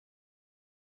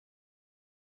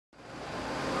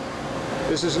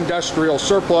This is Industrial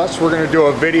Surplus. We're going to do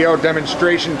a video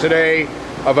demonstration today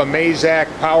of a Mazak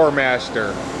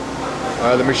Powermaster.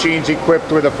 The machine's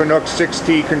equipped with a Fanuc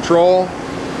 6T control.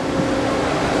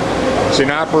 It's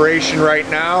in operation right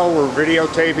now. We're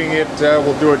videotaping it.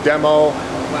 We'll do a demo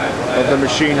of the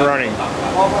machine running.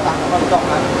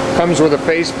 Comes with a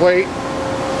faceplate,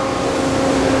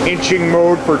 inching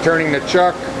mode for turning the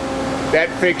chuck. That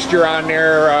fixture on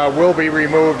there will be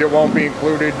removed. It won't be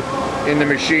included in the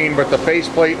machine, but the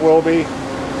faceplate will be.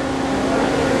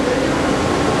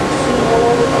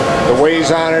 The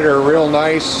ways on it are real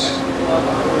nice.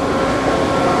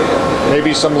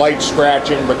 Maybe some light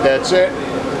scratching, but that's it.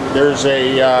 There's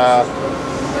a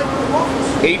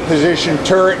 8-position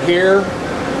turret here,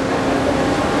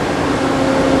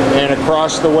 and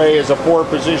across the way is a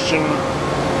 4-position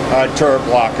turret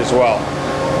block as well.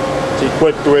 It's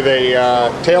equipped with a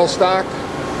tailstock,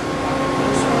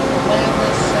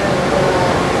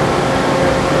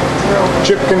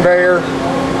 chip conveyor,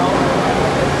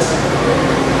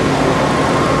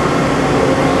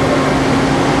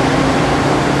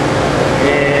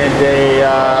 and a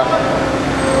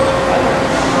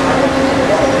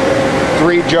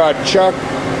 3-jawed chuck,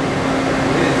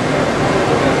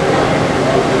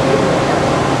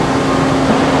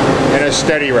 and a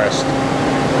steady rest.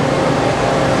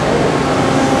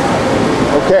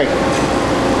 Okay.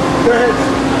 Go ahead.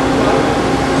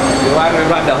 You want to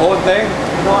run the whole thing?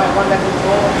 No, I want the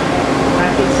control.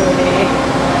 1978.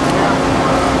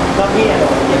 Not here,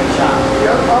 here shop.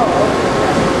 Oh,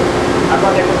 okay. I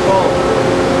want the control.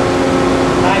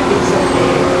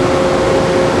 1978.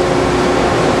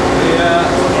 Yeah.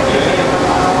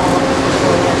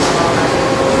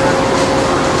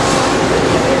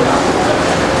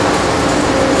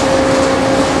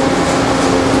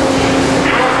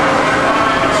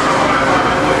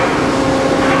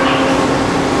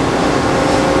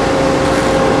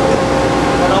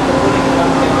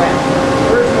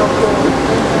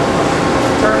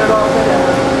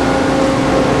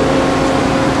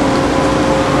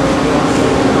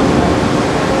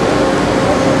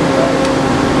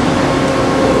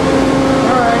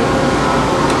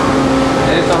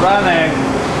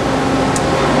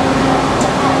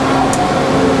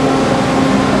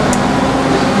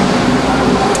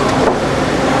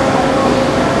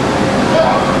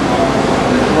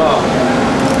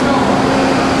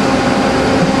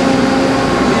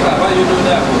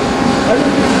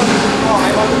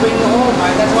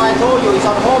 That's why I told you it's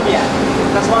not home yet.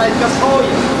 That's what I just told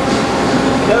you.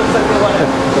 That's exactly what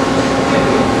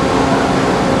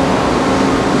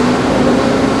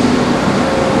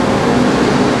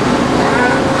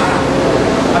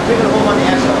I figured home on the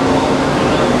extra.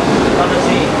 On the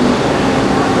seat.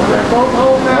 They're both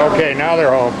home now. Okay, now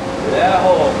they're home. They're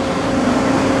home.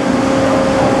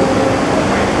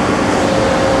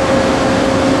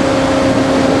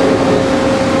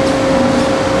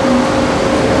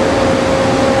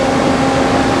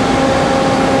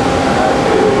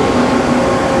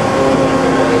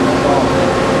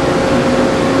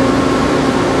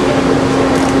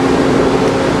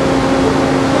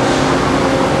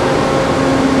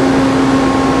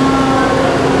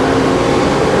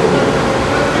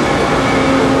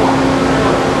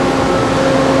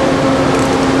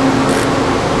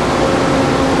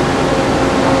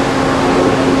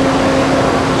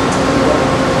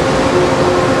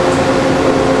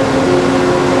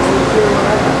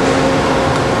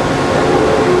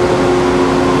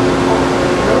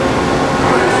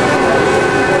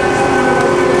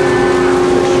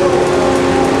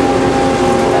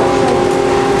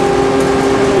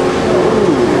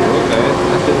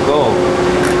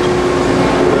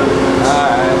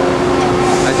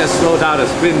 Slow down the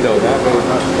spindle, that will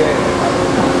not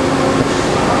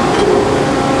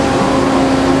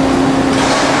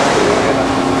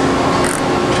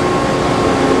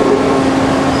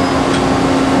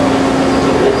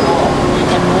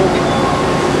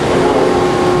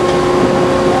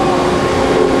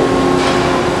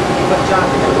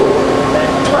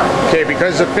Okay,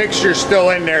 because the fixture's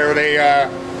still in there, they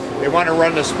want to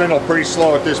run the spindle pretty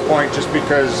slow at this point, just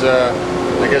because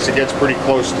I guess it gets pretty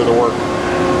close to the work.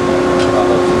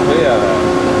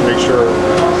 Make sure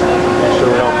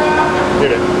we don't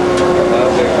hit it. I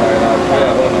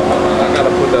gotta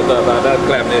put that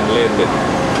clamp in a little bit.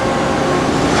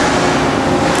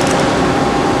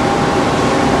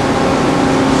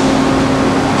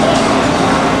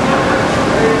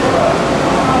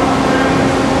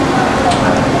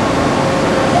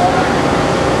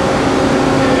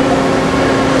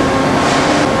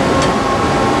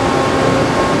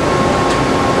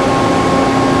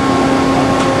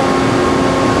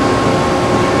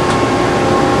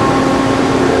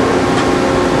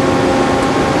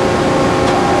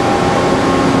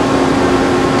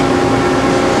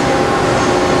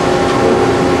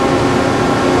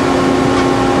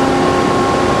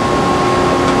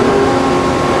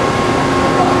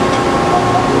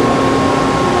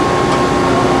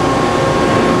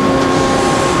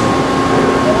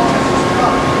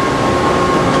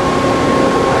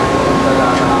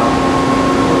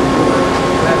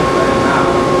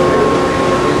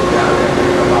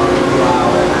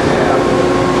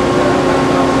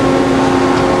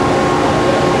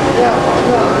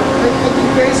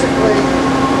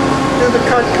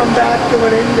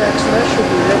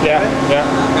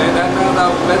 Okay, then now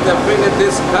when they finish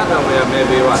this cut over here,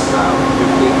 maybe what, 15,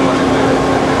 20 minutes,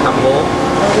 and they come home.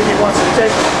 Nobody wants to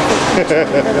take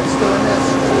 15 minutes doing this.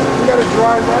 We got a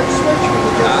dry right switch. We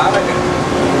can just... I reckon.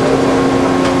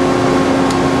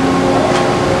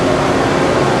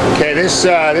 Okay,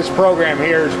 this program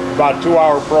here is about a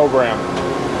 2-hour program.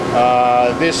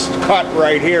 This cut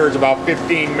right here is about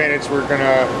 15 minutes. We're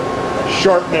gonna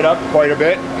shorten it up quite a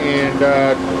bit and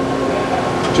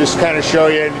just kind of show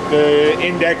you the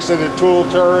index of the tool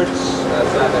turrets.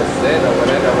 That's what I said over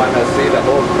there. I want to see the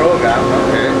whole program.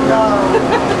 Okay. No.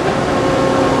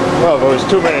 Well, if it was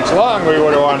 2 minutes long, we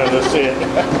would have wanted to see it.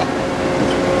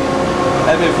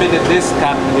 Let me finish this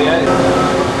cut here.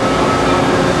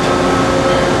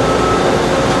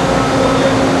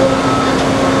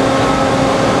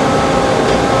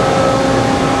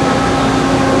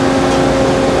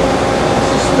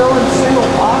 Still in single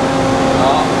pot?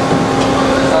 No.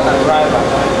 It's on a dry run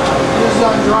right now. This is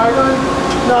on dry run?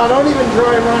 No, don't even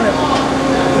dry run it.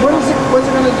 What's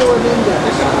it going to do with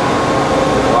index?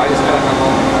 Why is gonna come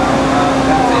home?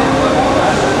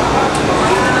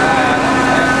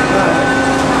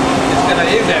 It's gonna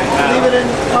index now. Leave it in,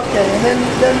 okay, and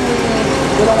then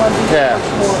we don't want to do Yeah, much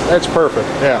more. that's perfect.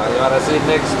 Yeah. You wanna see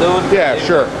next dude? Yeah,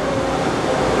 sure.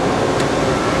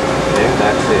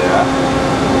 Index here.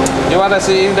 You wanna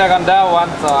see index on that one,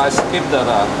 so I skip the.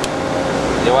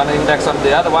 You wanna index on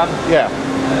the other one? Yeah.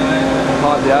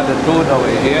 Call the other tool over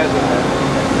here.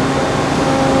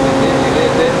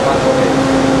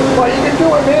 Well, you can do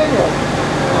it manual.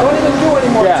 Don't even do any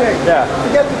more Yeah, tape. yeah.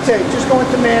 Forget the tape. Just go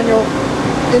into manual,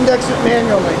 index it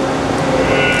manually.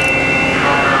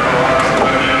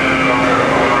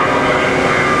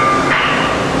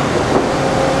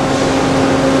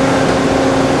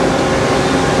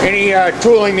 Any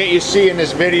tooling that you see in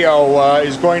this video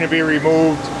is going to be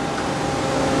removed.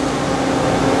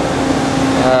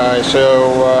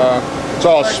 It's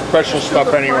all special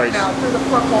stuff anyways. Now, through the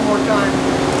front one more time.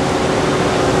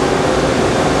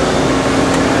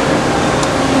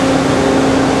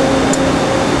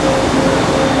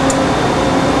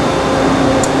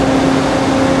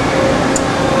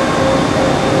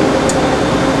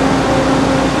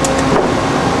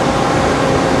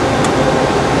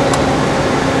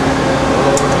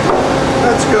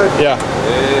 That's good. Yeah.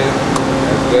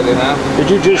 That's good enough. Did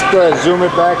you just zoom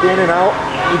it back in and out,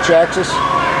 each axis?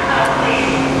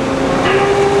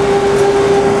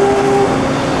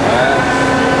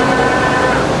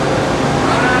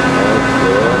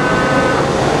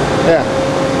 Yeah,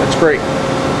 that's great.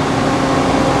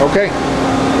 Okay.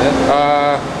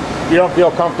 You don't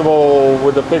feel comfortable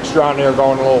with the fixture on there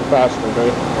going a little faster, do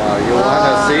you? Well, you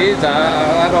wanna see it?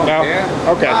 I don't No? care.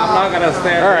 Okay. I'm not gonna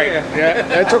stand All right. here. Yeah,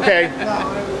 that's okay.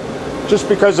 Just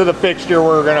because of the fixture,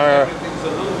 we're gonna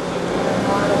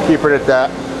keep it at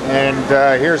that. And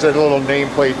here's a little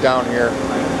nameplate down here.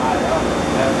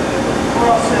 We're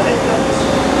all set.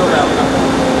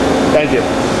 Thank you.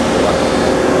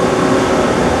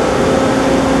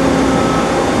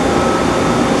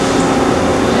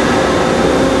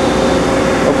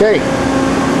 Okay,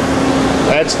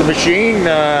 that's the machine.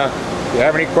 If you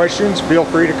have any questions, feel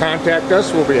free to contact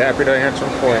us. We'll be happy to answer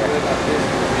them for you.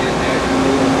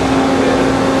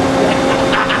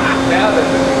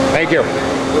 Thank you.